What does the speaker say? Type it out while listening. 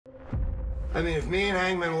I mean, if me and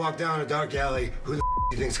Hangman walk down a dark alley, who the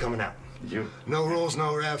do you think's coming out? You. No rules,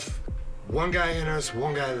 no ref. One guy enters,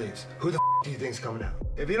 one guy leaves. Who the do you think's coming out?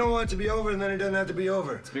 If you don't want it to be over, then it doesn't have to be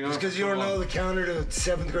over. Just because you don't know the counter to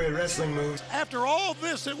 7th grade wrestling moves. After all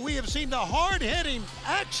this that we have seen, the hard-hitting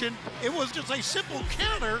action, it was just a simple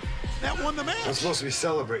counter that won the match. I'm supposed to be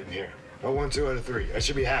celebrating here. I won 2 out of 3. I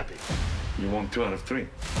should be happy. You won 2 out of 3.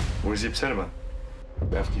 What is he upset about?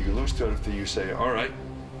 After you lose 2 out of 3, you say, all right,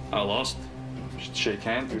 I lost. Shake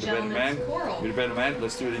hands, you're the better man. You're the better man,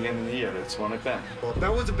 let's do it again in the year. Let's one like that. Well,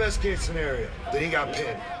 that was the best case scenario. That he got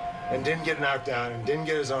pinned and didn't get knocked out and didn't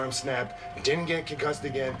get his arm snapped and didn't get concussed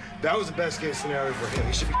again. That was the best case scenario for him.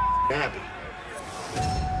 He should be happy.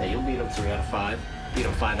 Yeah, you'll beat him 3 out of 5. Beat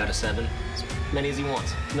him 5 out of 7. As many as he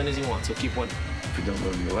wants. As many as he wants. He'll keep winning. If you don't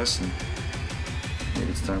learn your lesson, maybe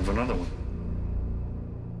it's time for another one.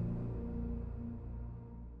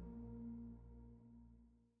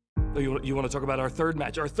 You want to talk about our third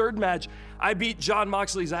match? Our third match, I beat Jon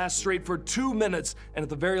Moxley's ass straight for 2 minutes, and at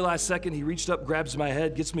the very last second, he reached up, grabs my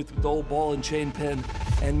head, gets me through the old ball and chain pin,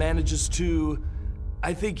 and manages to,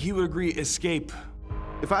 I think he would agree, escape.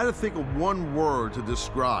 If I had to think of one word to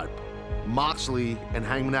describe Moxley and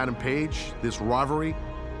Hangman Adam Page, this rivalry,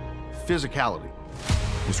 physicality.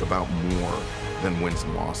 It's about more than wins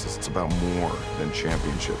and losses. It's about more than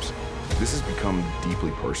championships. This has become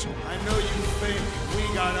deeply personal. I know you think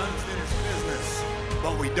we got unfinished business,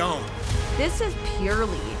 but we don't. This is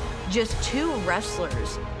purely just 2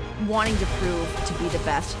 wrestlers wanting to prove to be the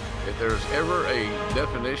best. If there's ever a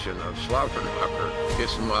definition of slobberknocker,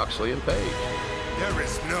 it's Moxley and Page. There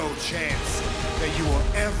is no chance that you will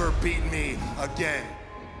ever beat me again.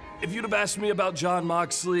 If you'd have asked me about Jon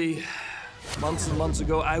Moxley months and months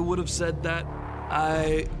ago, I would have said that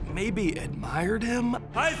I maybe admired him.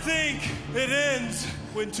 I think it ends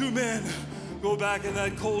when 2 men go back in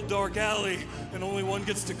that cold, dark alley and only one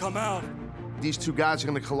gets to come out. These 2 guys are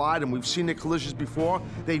gonna collide, and we've seen their collisions before.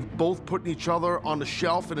 They've both put each other on the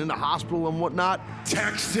shelf and in the hospital and whatnot.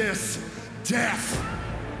 Texas death.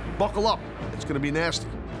 Buckle up, it's gonna be nasty.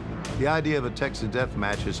 The idea of a Texas death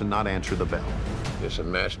match is to not answer the bell. It's a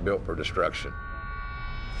match built for destruction.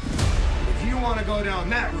 If you want to go down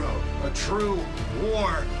that road, a true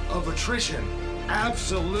war of attrition,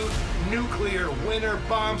 absolute nuclear winter,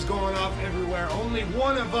 bombs going off everywhere, only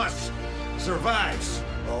one of us survives.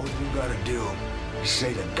 All you gotta do is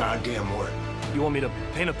say the goddamn word. You want me to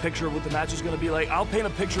paint a picture of what the match is going to be like? I'll paint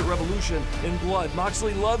a picture of Revolution in blood.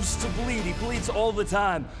 Moxley loves to bleed. He bleeds all the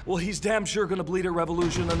time. Well, he's damn sure going to bleed at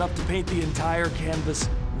Revolution enough to paint the entire canvas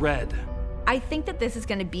red. I think that this is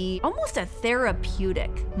going to be almost a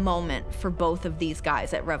therapeutic moment for both of these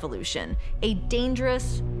guys at Revolution. A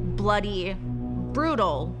dangerous, bloody,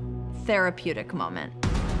 brutal, therapeutic moment.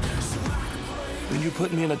 When you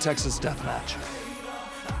put me in a Texas death match,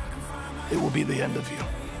 it will be the end of you.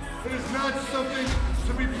 It is not something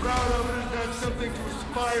to be proud of. It is not something to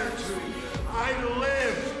aspire to. I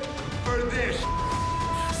live for this.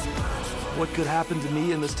 What could happen to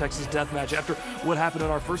me in this Texas death match after what happened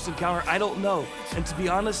in our first encounter? I don't know. And to be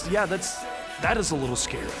honest, yeah, that is a little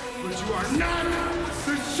scary. But you are not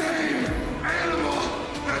the same animal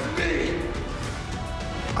as me.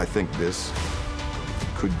 I think this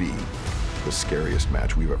could be the scariest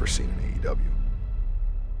match we've ever seen in AEW.